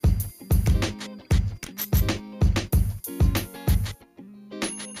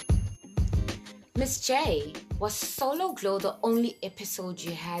Miss J, was Solo Glow the only episode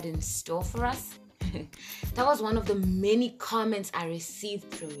you had in store for us? That was one of the many comments I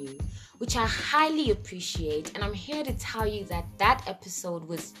received from you, which I highly appreciate, and I'm here to tell you that that episode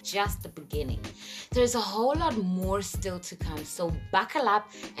was just the beginning. There's a whole lot more still to come, so buckle up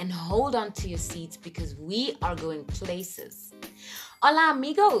and hold on to your seats because we are going places. Hola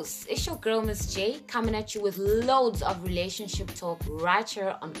amigos, it's your girl Miss J coming at you with loads of relationship talk right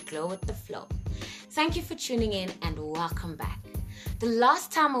here on Glow with the Flow. Thank you for tuning in and welcome back. The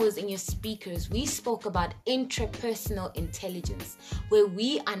last time I was in your speakers, we spoke about intrapersonal intelligence, where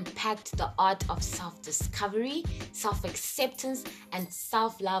we unpacked the art of self-discovery, self-acceptance, and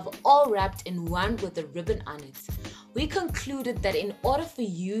self-love, all wrapped in one with a ribbon on it. We concluded that in order for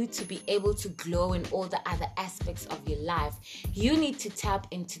you to be able to glow in all the other aspects of your life, you need to tap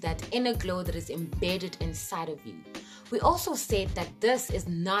into that inner glow that is embedded inside of you. We also said that this is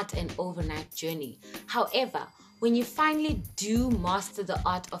not an overnight journey. However, when you finally do master the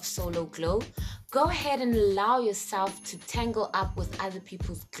art of solo glow, go ahead and allow yourself to tangle up with other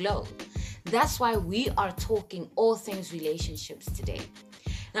people's glow. That's why we are talking all things relationships today.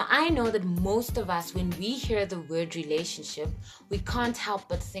 Now, I know that most of us, when we hear the word relationship, we can't help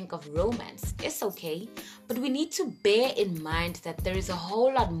but think of romance. It's okay, but we need to bear in mind that there is a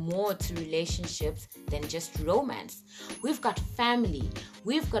whole lot more to relationships than just romance. We've got family,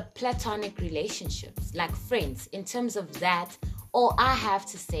 we've got platonic relationships, like friends. In terms of that, all I have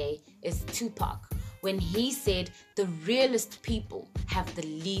to say is Tupac, when he said the realest people have the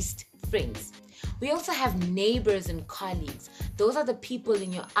least friends. We also have neighbors and colleagues. Those are the people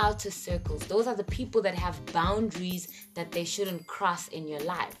in your outer circles. Those are the people that have boundaries that they shouldn't cross in your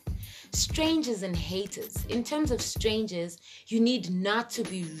life. Strangers and haters. In terms of strangers, you need not to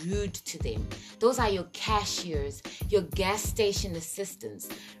be rude to them. Those are your cashiers, your gas station assistants,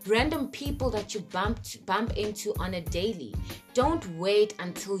 random people that you bump into on a daily. Don't wait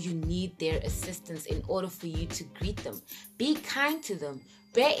until you need their assistance in order for you to greet them. Be kind to them.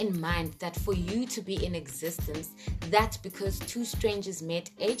 Bear in mind that for you to be in existence, that's because two strangers met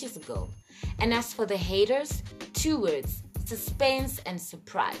ages ago. And as for the haters, two words: suspense and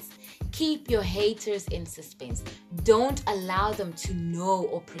surprise. Keep your haters in suspense. Don't allow them to know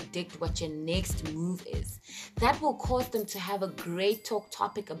or predict what your next move is. That will cause them to have a great talk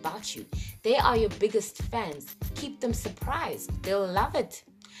topic about you. They are your biggest fans. Keep them surprised. They'll love it.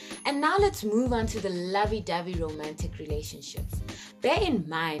 And now let's move on to the lovey-dovey romantic relationships. Bear in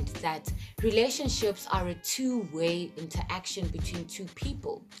mind that relationships are a two-way interaction between two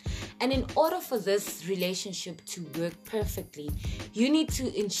people. And in order for this relationship to work perfectly, you need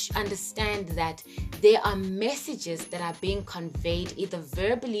to understand that there are messages that are being conveyed either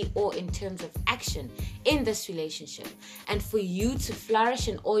verbally or in terms of action in this relationship. And for you to flourish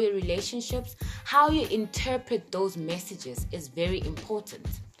in all your relationships, how you interpret those messages is very important.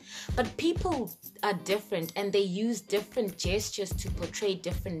 But people are different and they use different gestures to portray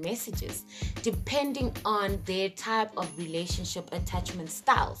different messages depending on their type of relationship attachment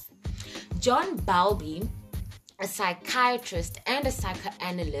styles. John Bowlby, a psychiatrist and a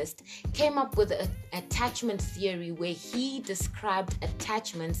psychoanalyst, came up with an attachment theory where he described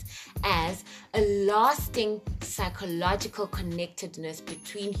attachments as a lasting psychological connectedness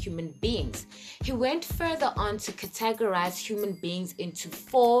between human beings. He went further on to categorize human beings into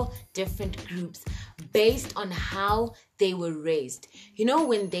 4 different groups based on how they were raised. You know,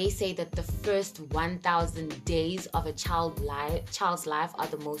 when they say that the first 1,000 days of a child's life are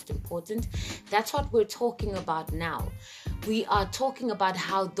the most important, that's what we're talking about now. We are talking about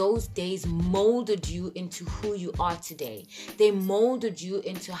how those days molded you into who you are today. They molded you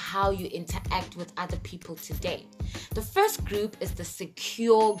into how you interact with other people today. The first group is the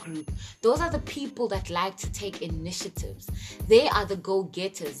secure group. Those are the people that like to take initiatives. They are the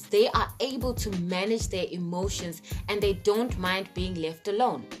go-getters. They are able to manage their emotions and they don't mind being left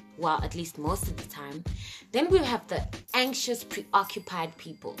alone. Well, at least most of the time. Then we have the anxious, preoccupied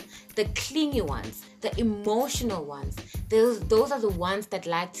people, the clingy ones, the emotional ones. Those are the ones that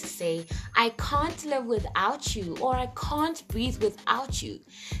like to say, I can't live without you, or I can't breathe without you.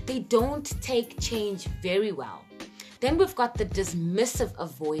 They don't take change very well. Then we've got the dismissive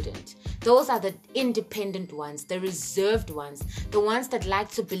avoidant. Those are the independent ones, the reserved ones, the ones that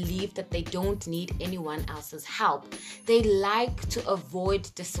like to believe that they don't need anyone else's help. They like to avoid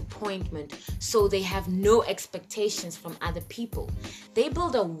disappointment, so they have no expectations from other people. They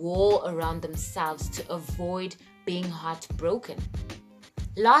build a wall around themselves to avoid being heartbroken.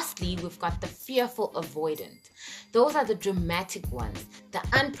 Lastly, we've got the fearful avoidant. Those are the dramatic ones, the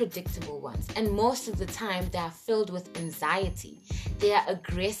unpredictable ones, and most of the time they are filled with anxiety. They are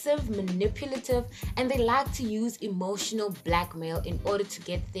aggressive, manipulative, and they like to use emotional blackmail in order to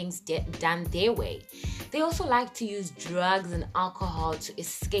get things done their way. They also like to use drugs and alcohol to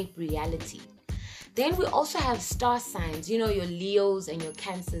escape reality. Then we also have star signs, your Leos and your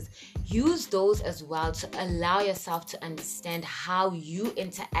Cancers. Use those as well to allow yourself to understand how you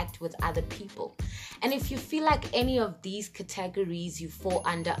interact with other people. And if you feel like any of these categories you fall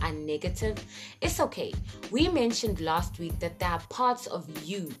under are negative, it's okay. We mentioned last week that there are parts of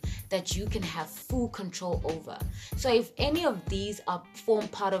you that you can have full control over. So if any of these form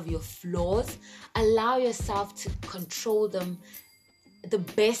part of your flaws, allow yourself to control them the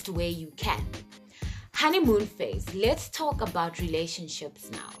best way you can. Honeymoon phase. Let's talk about relationships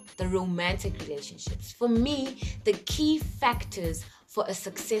now, the romantic relationships. For me, the key factors for a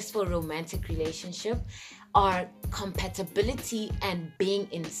successful romantic relationship are compatibility and being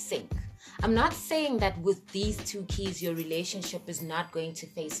in sync. I'm not saying that with these two keys, your relationship is not going to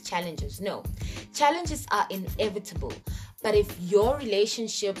face challenges. No, challenges are inevitable. But if your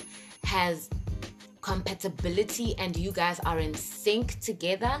relationship has compatibility and you guys are in sync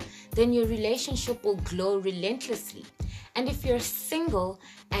together, then your relationship will glow relentlessly. And if you're single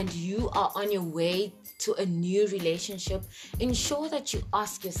and you are on your way to a new relationship, ensure that you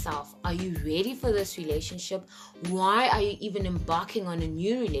ask yourself, are you ready for this relationship? Why are you even embarking on a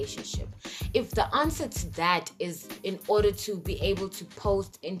new relationship? If the answer to that is in order to be able to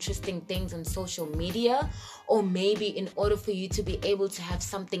post interesting things on social media, or maybe in order for you to be able to have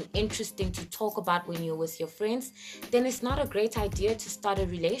something interesting to talk about when you're with your friends, then it's not a great idea to start a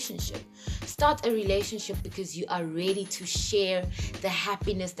relationship. Start a relationship because you are ready to share the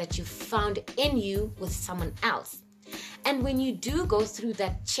happiness that you found in you with someone else. And when you do go through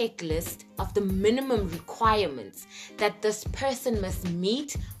that checklist of the minimum requirements that this person must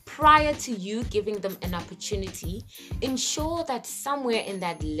meet prior to you giving them an opportunity, ensure that somewhere in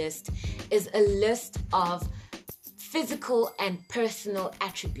that list is a list of physical and personal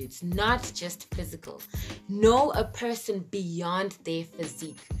attributes, not just physical. Know a person beyond their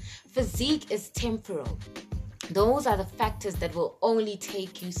physique. Physique is temporal. Those are the factors that will only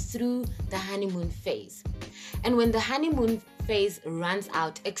take you through the honeymoon phase. And when the honeymoon phase runs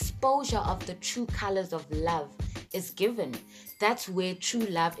out, exposure of the true colors of love is given. That's where true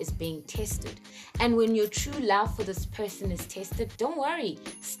love is being tested. And when your true love for this person is tested, don't worry.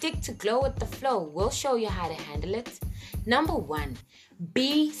 Stick to glow with the flow. We'll show you how to handle it. Number 1,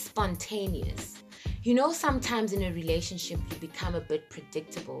 be spontaneous. Sometimes in a relationship, you become a bit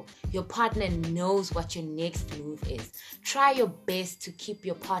predictable. Your partner knows what your next move is. Try your best to keep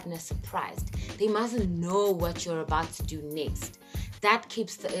your partner surprised. They mustn't know what you're about to do next. That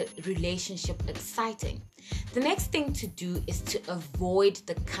keeps the relationship exciting. The next thing to do is to avoid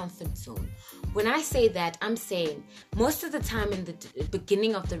the comfort zone. When I say that, I'm saying most of the time in the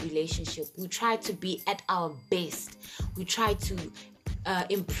beginning of the relationship, we try to be at our best. We try to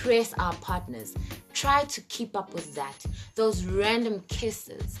impress our partners. Try to keep up with that. Those random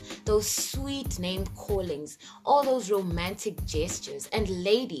kisses, those sweet name callings, all those romantic gestures. And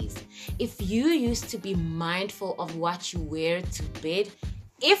ladies, if you used to be mindful of what you wear to bed,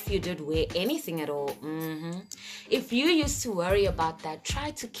 if you did wear anything at all, if you used to worry about that,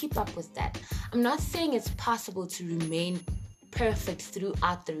 try to keep up with that. I'm not saying it's possible to remain perfect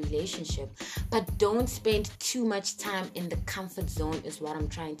throughout the relationship, but don't spend too much time in the comfort zone is what I'm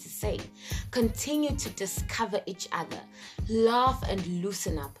trying to say. Continue to discover each other, laugh and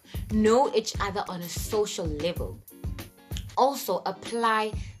loosen up, know each other on a social level. Also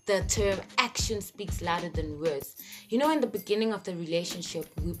apply the term action speaks louder than words. In the beginning of the relationship,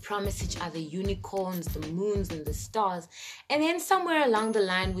 we promise each other unicorns, the moons and the stars, and then somewhere along the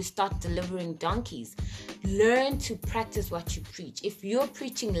line we start delivering donkeys. Learn to practice what you preach. If you're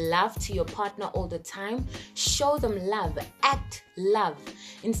preaching love to your partner all the time, show them love, act love.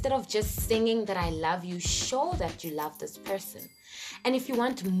 Instead of just singing that I love you, show that you love this person. And if you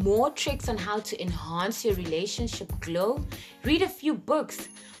want more tricks on how to enhance your relationship glow, read a few books.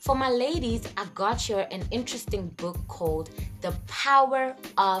 For my ladies, I got you an interesting book called The Power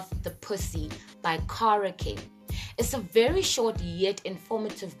of the Pussy by Cara King. It's a very short yet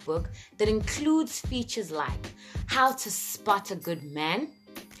informative book that includes features like how to spot a good man.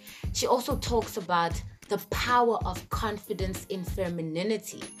 She also talks about the power of confidence in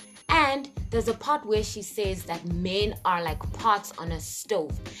femininity. And there's a part where she says that men are like pots on a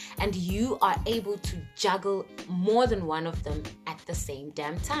stove and you are able to juggle more than one of them at the same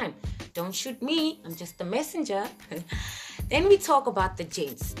damn time. Don't shoot me, I'm just the messenger. Then we talk about the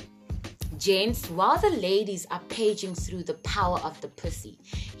gents. Gents, while the ladies are paging through the power of the pussy,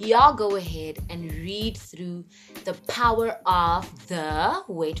 y'all go ahead and read through The Power of the,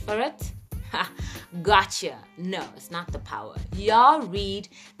 wait for it, gotcha. No, it's not The Power. Y'all read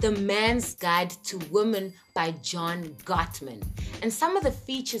The Man's Guide to Women by John Gottman. And some of the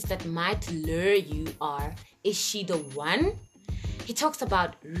features that might lure you are, is she the one? He talks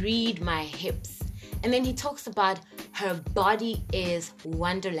about read my hips. And then he talks about her body is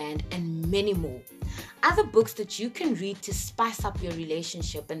Wonderland and many more. Other books that you can read to spice up your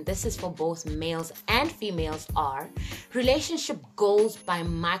relationship, and this is for both males and females, are Relationship Goals by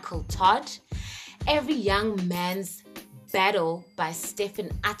Michael Todd, Every Young Man's Battle by Stephen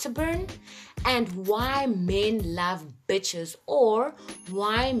Atterburn, and Why Men Love Bitches or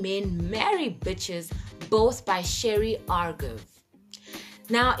Why Men Marry Bitches, both by Sherry Argov.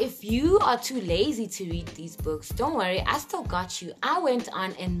 Now, if you are too lazy to read these books, don't worry, I still got you. I went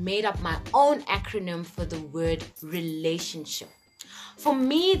on and made up my own acronym for the word relationship. For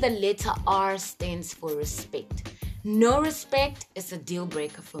me, the letter R stands for respect. No respect is a deal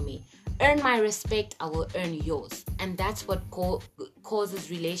breaker for me. Earn my respect, I will earn yours. And that's what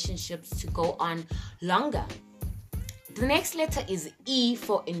causes relationships to go on longer. The next letter is E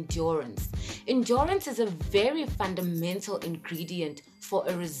for endurance. Endurance is a very fundamental ingredient for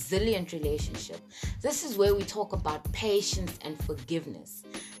a resilient relationship. This is where we talk about patience and forgiveness.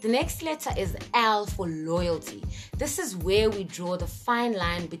 The next letter is L for loyalty. This is where we draw the fine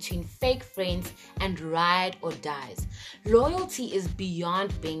line between fake friends and ride or dies. Loyalty is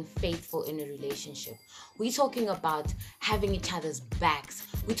beyond being faithful in a relationship. We're talking about having each other's backs.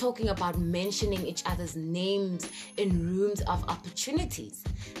 We're talking about mentioning each other's names in rooms of opportunities.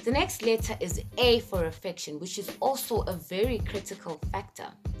 The next letter is A for affection, which is also a very critical factor.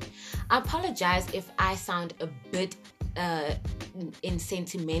 I apologize if I sound a bit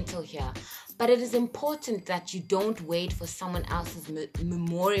sentimental here, but it is important that you don't wait for someone else's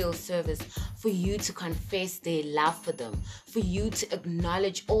memorial service for you to confess their love for them, for you to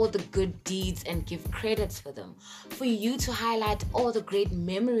acknowledge all the good deeds and give credits for them, for you to highlight all the great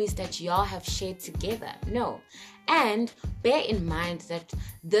memories that y'all have shared together. No. And bear in mind that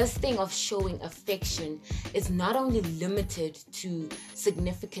this thing of showing affection is not only limited to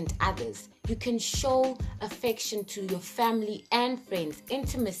significant others. You can show affection to your family and friends,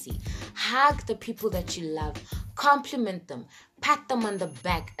 intimacy. Hug the people that you love, compliment them, pat them on the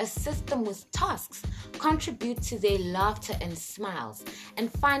back, assist them with tasks, contribute to their laughter and smiles,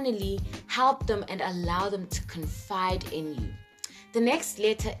 and finally help them and allow them to confide in you. The next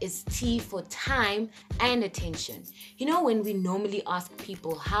letter is T for time and attention. You know, when we normally ask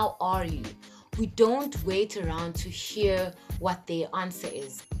people, how are you? We don't wait around to hear what their answer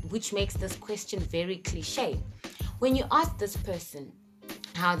is, which makes this question very cliche. When you ask this person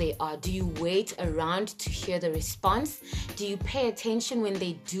how they are, do you wait around to hear the response? Do you pay attention when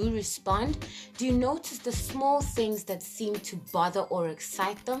they do respond? Do you notice the small things that seem to bother or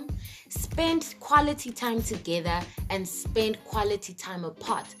excite them? Spend quality time together and spend quality time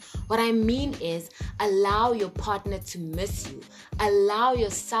apart. What I mean is, allow your partner to miss you. Allow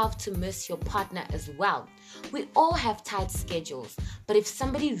yourself to miss your partner as well. We all have tight schedules, but if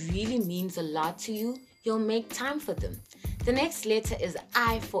somebody really means a lot to you, you'll make time for them. The next letter is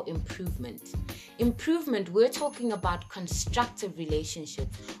I for improvement. Improvement, we're talking about constructive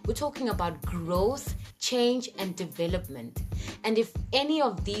relationships. We're talking about growth, change, and development. And if any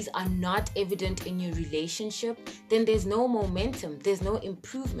of these are not evident in your relationship, then there's no momentum, there's no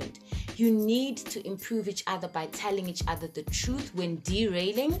improvement. You need to improve each other by telling each other the truth when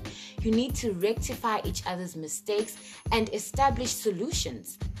derailing. You need to rectify each other's mistakes and establish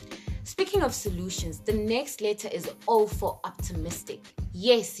solutions. Speaking of solutions, the next letter is O for optimistic.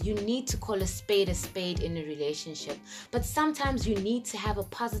 Yes, you need to call a spade in a relationship, but sometimes you need to have a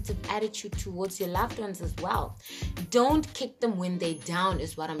positive attitude towards your loved ones as well. Don't kick them when they're down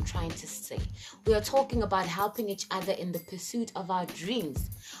is what I'm trying to say. We are talking about helping each other in the pursuit of our dreams.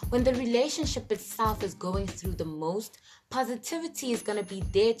 When the relationship itself is going through the most, positivity is going to be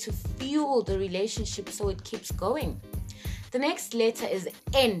there to fuel the relationship so it keeps going. The next letter is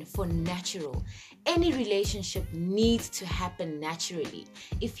N for natural. Any relationship needs to happen naturally.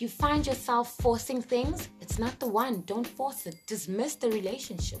 If you find yourself forcing things, it's not the one. Don't force it. Dismiss the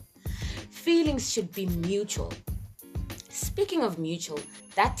relationship. Feelings should be mutual. Speaking of mutual,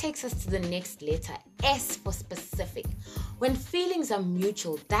 that takes us to the next letter, S for specific. When feelings are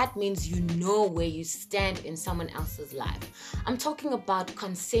mutual, that means you know where you stand in someone else's life. I'm talking about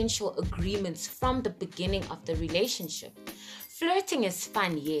consensual agreements from the beginning of the relationship. Flirting is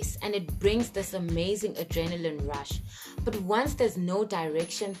fun, yes, and it brings this amazing adrenaline rush. But once there's no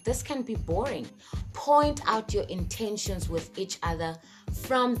direction, this can be boring. Point out your intentions with each other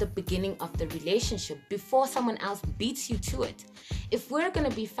from the beginning of the relationship before someone else beats you to it. If we're going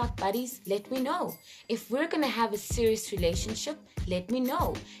to be fuck buddies, let me know. If we're going to have a serious relationship, let me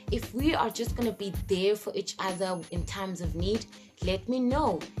know. If we are just going to be there for each other in times of need, let me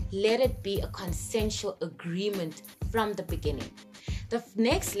know. Let it be a consensual agreement from the beginning. The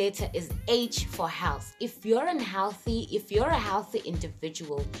next letter is H for health. If you're a healthy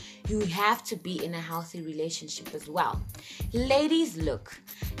individual, you have to be in a healthy relationship as well. Ladies, look,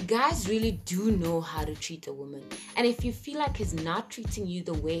 guys really do know how to treat a woman. And if you feel like he's not treating you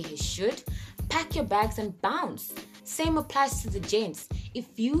the way he should, pack your bags and bounce. Same applies to the gents. If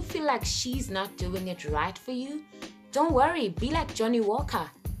you feel like she's not doing it right for you, don't worry, be like Johnny Walker.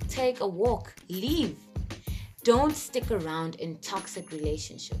 Take a walk, leave. Don't stick around in toxic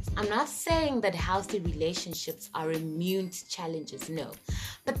relationships. I'm not saying that healthy relationships are immune to challenges, no.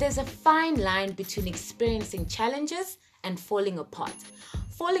 But there's a fine line between experiencing challenges and falling apart.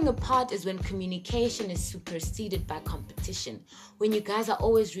 Falling apart is when communication is superseded by competition, when you guys are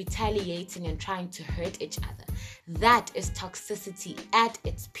always retaliating and trying to hurt each other. That is toxicity at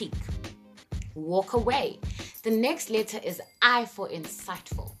its peak. Walk away. The next letter is I for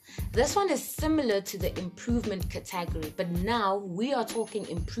insightful. This one is similar to the improvement category, but now we are talking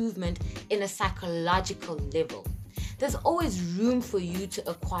improvement in a psychological level. There's always room for you to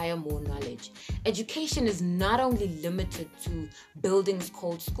acquire more knowledge. Education is not only limited to buildings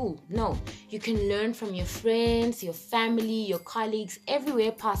called school. No, you can learn from your friends, your family, your colleagues,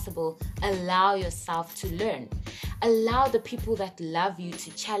 everywhere possible. Allow yourself to learn. Allow the people that love you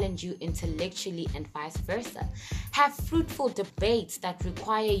to challenge you intellectually and vice versa. Have fruitful debates that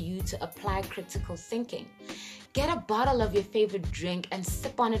require you to apply critical thinking. Get a bottle of your favorite drink and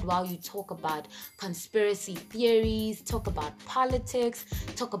sip on it while you talk about conspiracy theories, talk about politics,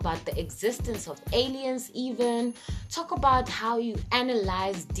 talk about the existence of aliens even, talk about how you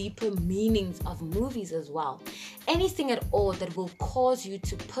analyze deeper meanings of movies as well. Anything at all that will cause you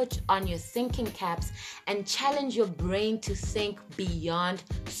to put on your thinking caps and challenge your brain to think beyond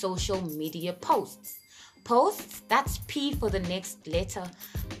social media posts. Posts, that's P for the next letter,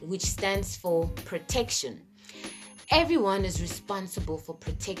 which stands for protection. Everyone is responsible for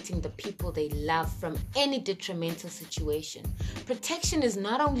protecting the people they love from any detrimental situation. Protection is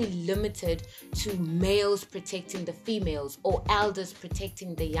not only limited to males protecting the females or elders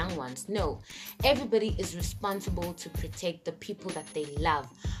protecting the young ones. No, everybody is responsible to protect the people that they love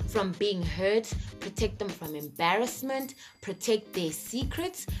from being hurt, protect them from embarrassment, protect their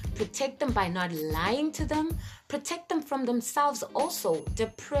secrets, protect them by not lying to them, protect them from themselves also.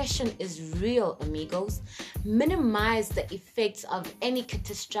 Depression is real, amigos. Minimize the effects of any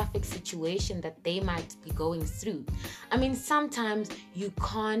catastrophic situation that they might be going through. I mean, sometimes you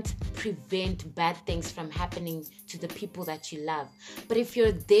can't prevent bad things from happening to the people that you love. But if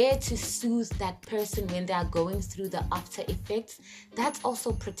you're there to soothe that person when they are going through the after effects, that's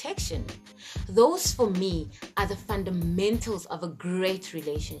also protection. Those, for me, are the fundamentals of a great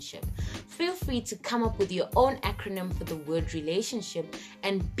relationship. Feel free to come up with your own acronym for the word relationship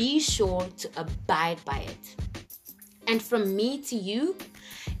and be sure to abide by it. And from me to you,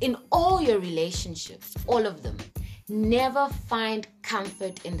 in all your relationships, all of them, never find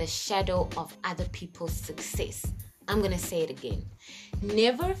comfort in the shadow of other people's success. I'm going to say it again.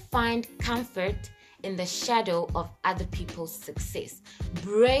 Never find comfort in the shadow of other people's success.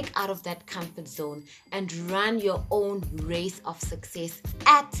 Break out of that comfort zone and run your own race of success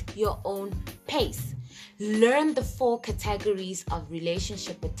at your own pace. Learn the 4 categories of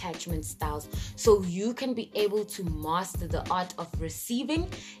relationship attachment styles so you can be able to master the art of receiving,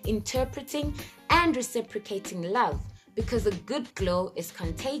 interpreting, and reciprocating love, because a good glow is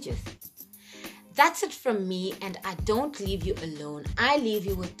contagious. That's it from me, and I don't leave you alone. I leave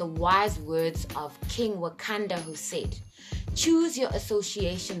you with the wise words of King Wakanda, who said, "Choose your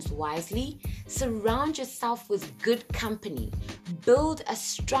associations wisely, surround yourself with good company, build a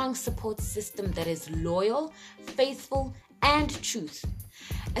strong support system that is loyal, faithful, and truth.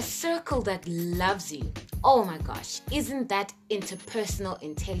 A circle that loves you." Oh my gosh, isn't that interpersonal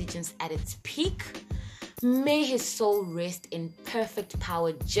intelligence at its peak? May his soul rest in perfect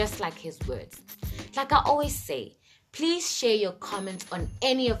power, just like his words. Like I always say, please share your comments on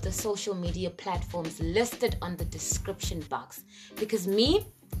any of the social media platforms listed on the description box, because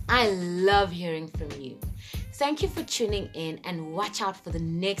I love hearing from you. Thank you for tuning in, and watch out for the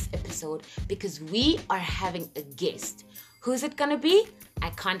next episode because we are having a guest. Who's it gonna be? I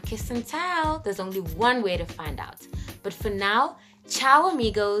can't kiss and tell. There's only one way to find out. But for now, ciao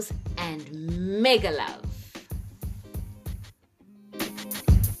amigos and mega love.